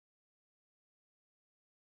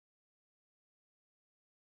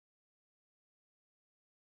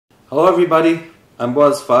Hello everybody, I'm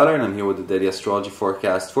Boaz Fyler and I'm here with the daily astrology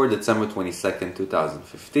forecast for December 22nd,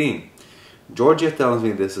 2015. Georgia tells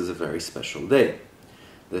me this is a very special day.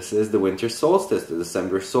 This is the winter solstice, the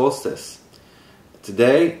December solstice.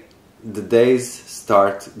 Today, the days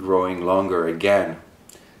start growing longer again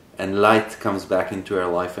and light comes back into our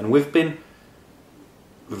life. And we've been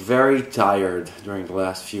very tired during the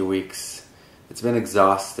last few weeks. It's been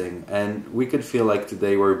exhausting and we could feel like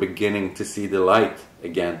today we're beginning to see the light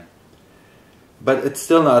again. But it's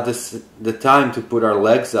still not the time to put our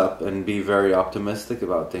legs up and be very optimistic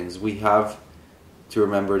about things. We have to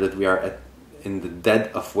remember that we are in the dead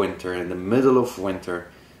of winter, in the middle of winter,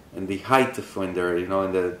 in the height of winter, in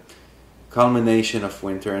the culmination of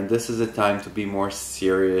winter. And this is a time to be more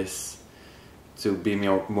serious, to be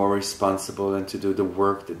more responsible, and to do the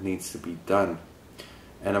work that needs to be done.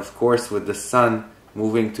 And of course, with the sun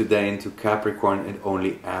moving today into Capricorn, it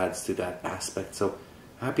only adds to that aspect. So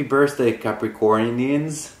happy birthday,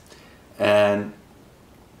 Capricornians. And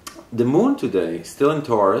the moon today, still in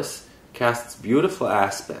Taurus, casts beautiful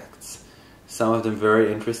aspects, some of them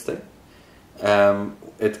very interesting.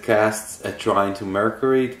 It casts a trine to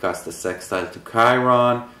Mercury, it casts a sextile to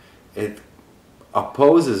Chiron, it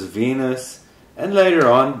opposes Venus, and later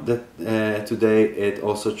on today it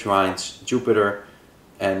also trines Jupiter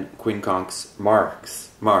and quincunx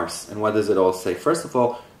Mars. And what does it all say? First of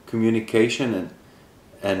all, communication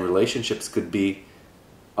and relationships could be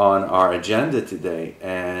on our agenda today,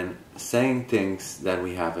 and saying things that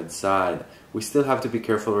we have inside. We still have to be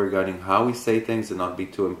careful regarding how we say things and not be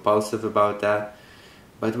too impulsive about that,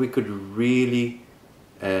 but we could really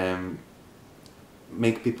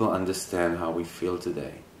make people understand how we feel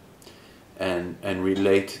today and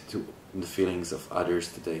relate to the feelings of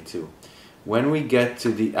others today too. When we get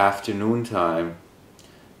to the afternoon time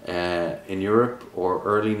in Europe, or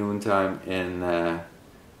early noontime in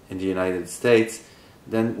the United States,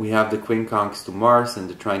 then we have the quincunx to Mars and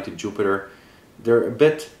the trine to Jupiter. They're a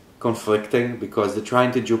bit conflicting because the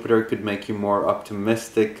trine to Jupiter could make you more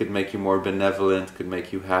optimistic, could make you more benevolent, could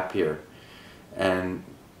make you happier and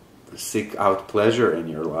seek out pleasure in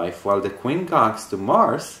your life, while the quincunx to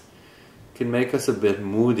Mars can make us a bit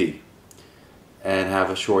moody and have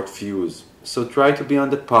a short fuse. So try to be on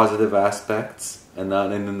the positive aspects and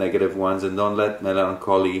not in the negative ones, and don't let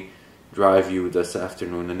melancholy drive you this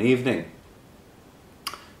afternoon and evening.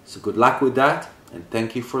 So good luck with that, and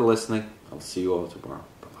thank you for listening. I'll see you all tomorrow.